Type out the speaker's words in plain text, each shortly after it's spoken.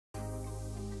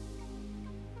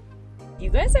You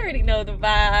guys already know the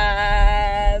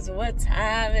vibes, what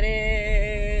time it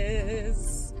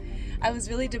is. I was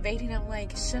really debating, I'm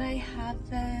like, should I have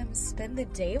them spend the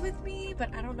day with me?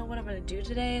 But I don't know what I'm gonna do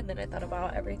today. And then I thought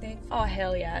about everything. Oh,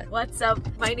 hell yeah. What's up?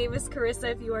 My name is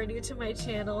Carissa. If you are new to my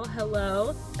channel,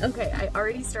 hello. Okay, I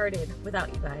already started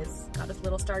without you guys. Got this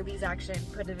little Starbucks action,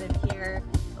 put it in here.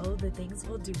 Oh, the things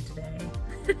we'll do today.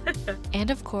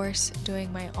 And of course,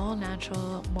 doing my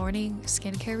all-natural morning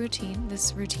skincare routine.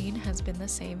 This routine has been the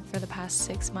same for the past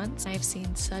 6 months. I've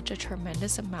seen such a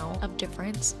tremendous amount of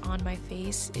difference on my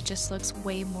face. It just looks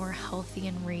way more healthy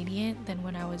and radiant than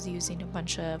when I was using a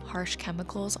bunch of harsh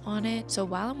chemicals on it. So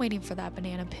while I'm waiting for that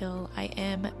banana peel, I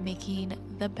am making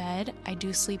the bed. I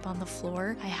do sleep on the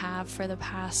floor. I have for the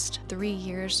past 3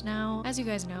 years now. As you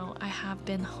guys know, I have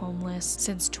been homeless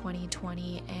since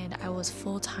 2020 and I was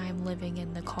full-time living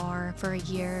in the car for a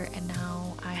year, and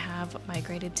now I have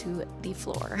migrated to the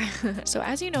floor. So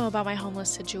as you know about my homeless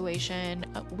situation,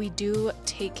 we do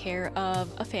take care of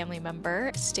a family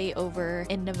member, stay over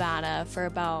in Nevada for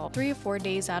about 3 or 4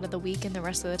 days out of the week, and the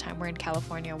rest of the time we're in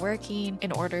California working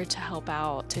in order to help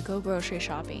out, to go grocery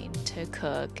shopping, to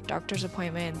cook, doctor's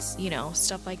appointments, you know,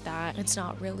 stuff like that. It's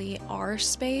not really our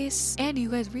space. And you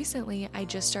guys, recently I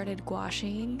just started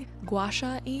guashing.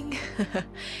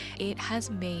 It has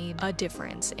made a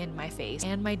difference in my face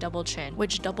and my double chin,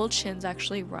 which double chins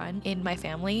actually run in my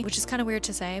family, which is kind of weird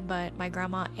to say, but my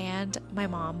grandma and my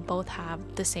mom both have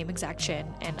the same exact chin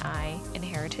and I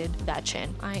inherited that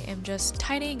chin. I am just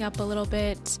tidying up a little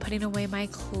bit, putting away my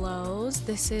clothes.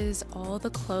 This is all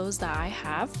the clothes that I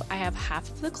have. I have half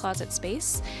of the closet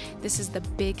space. This is the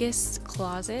biggest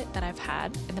closet that I've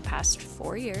had in the past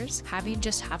 4 years. Having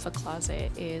just half a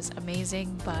closet is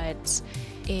amazing, but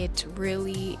it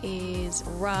really is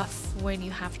rough when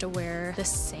you have to wear the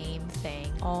same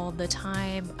thing all the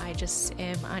time. I just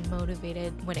am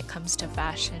unmotivated when it comes to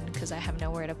fashion because I have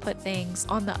nowhere to put things.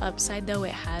 On the upside though,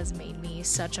 it has made me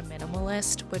such a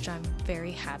minimalist, which I'm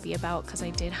very happy about because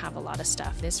I did have a lot of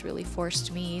stuff. This really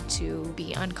forced me to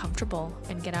be uncomfortable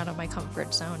and get out of my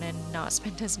comfort zone and not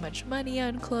spend as much money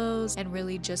on clothes and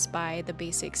really just buy the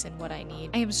basics and what I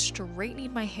need. I am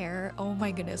straightening my hair. Oh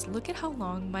my goodness, look at how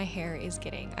long my hair is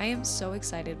getting. I am so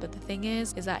excited, but the thing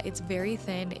is that it's very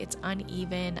thin, it's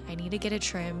uneven. I need to get a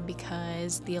trim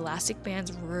because the elastic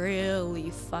bands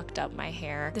really fucked up my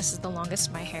hair. This is the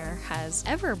longest my hair has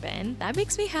ever been. That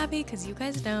makes me happy because you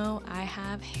guys know I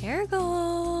have hair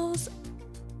goals.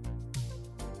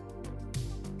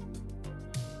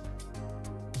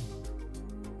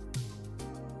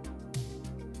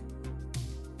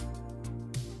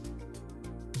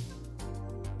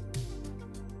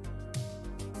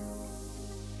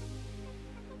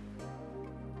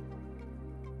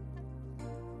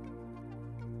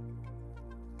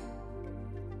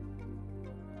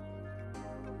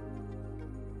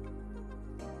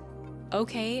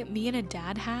 Okay, me in a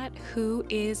dad hat. Who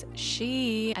is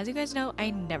she? As you guys know,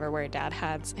 I never wear dad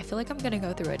hats. I feel like I'm gonna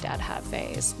go through a dad hat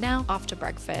phase. Now, off to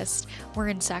breakfast. We're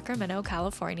in Sacramento,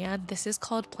 California. This is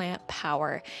called Plant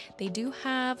Power. They do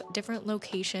have different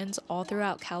locations all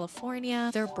throughout California.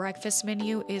 Their breakfast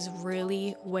menu is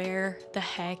really where the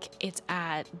heck it's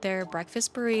at. Their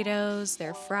breakfast burritos,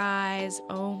 their fries.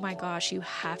 Oh my gosh, you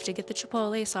have to get the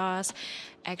Chipotle sauce.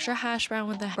 Extra hash brown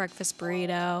with the breakfast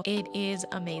burrito. It is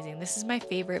amazing. This is my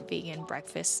favorite vegan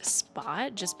breakfast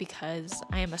spot just because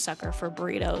I am a sucker for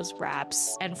burritos,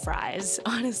 wraps, and fries,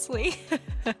 honestly.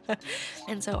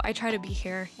 And so I try to be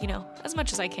here, you know, as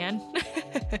much as I can.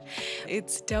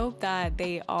 It's dope that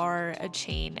they are a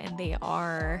chain and they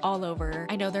are all over.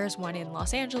 I know there's one in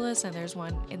Los Angeles and there's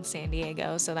one in San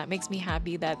Diego, so that makes me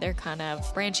happy that they're kind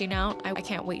of branching out. I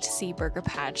can't wait to see Burger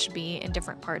Patch be in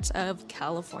different parts of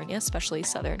California, especially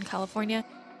Southern California.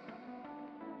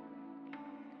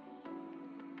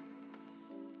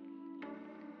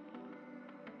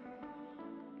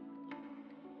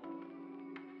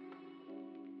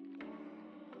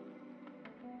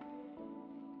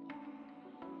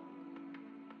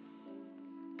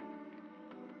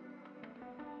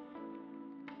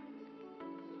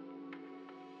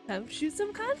 Come shoot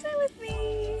some content with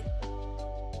me.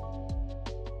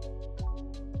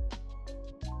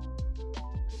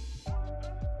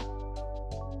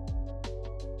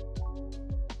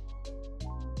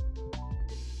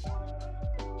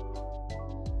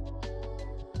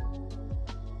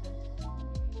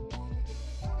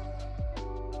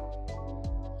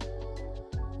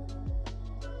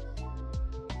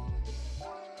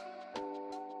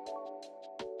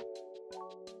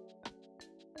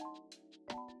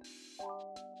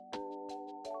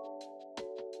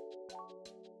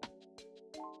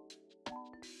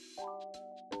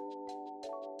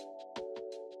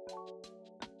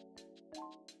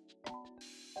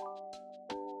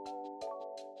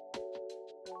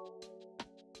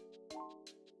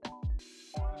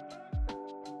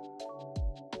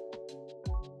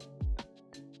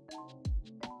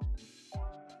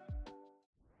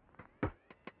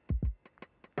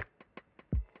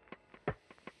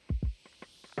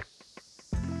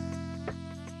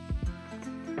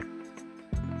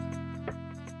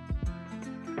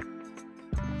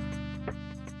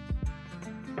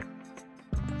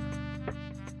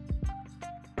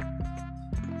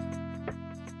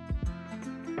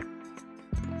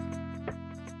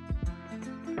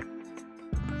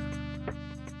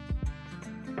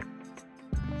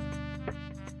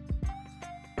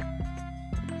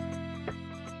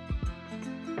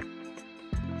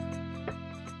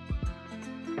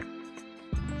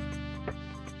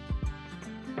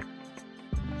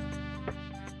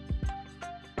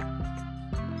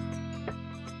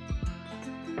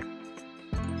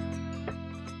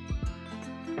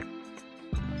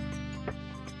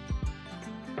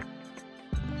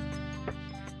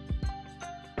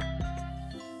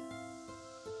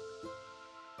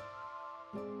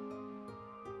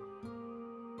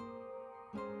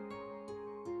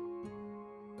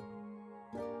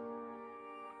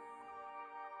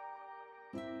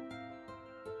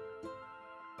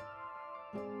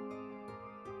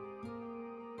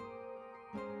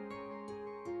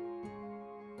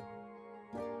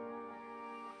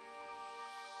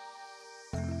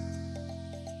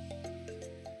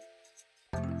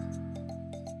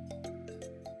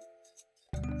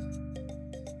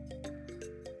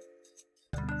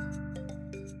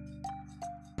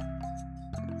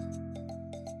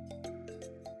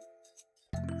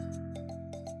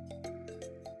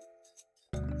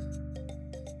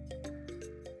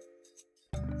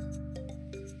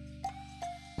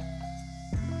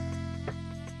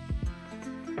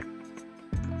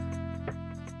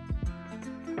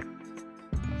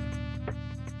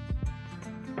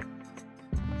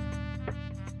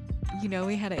 you know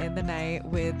we had to end the night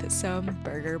with some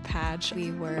burger patch.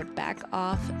 We were back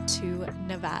off to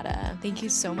Nevada. Thank you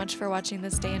so much for watching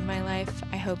this day in my life.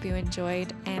 I hope you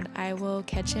enjoyed, and I will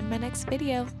catch you in my next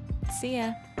video. See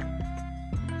ya.